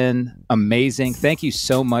has been amazing. Thank you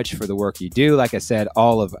so much for the work you do. Like I said,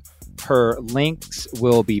 all of her links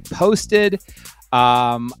will be posted.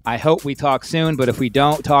 I hope we talk soon, but if we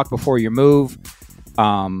don't talk before your move,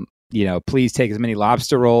 please take as many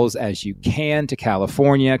lobster rolls as you can to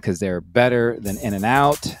California because they're better than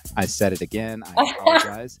In-N-Out. I said it again. I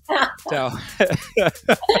apologize. So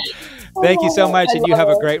thank you so much, and you have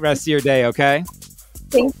a great rest of your day, okay?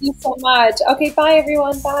 Thank you so much. Okay, bye,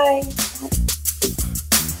 everyone. Bye.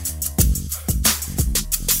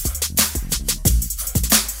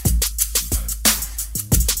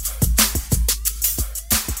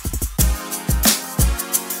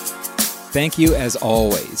 Thank you, as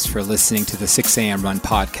always, for listening to the 6 a.m. Run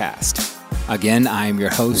podcast. Again, I am your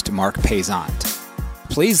host, Mark Paisant.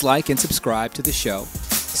 Please like and subscribe to the show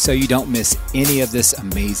so you don't miss any of this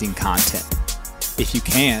amazing content. If you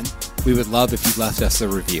can, we would love if you left us a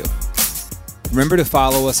review. Remember to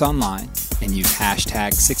follow us online and use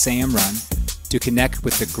hashtag 6amrun to connect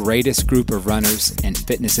with the greatest group of runners and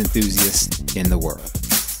fitness enthusiasts in the world.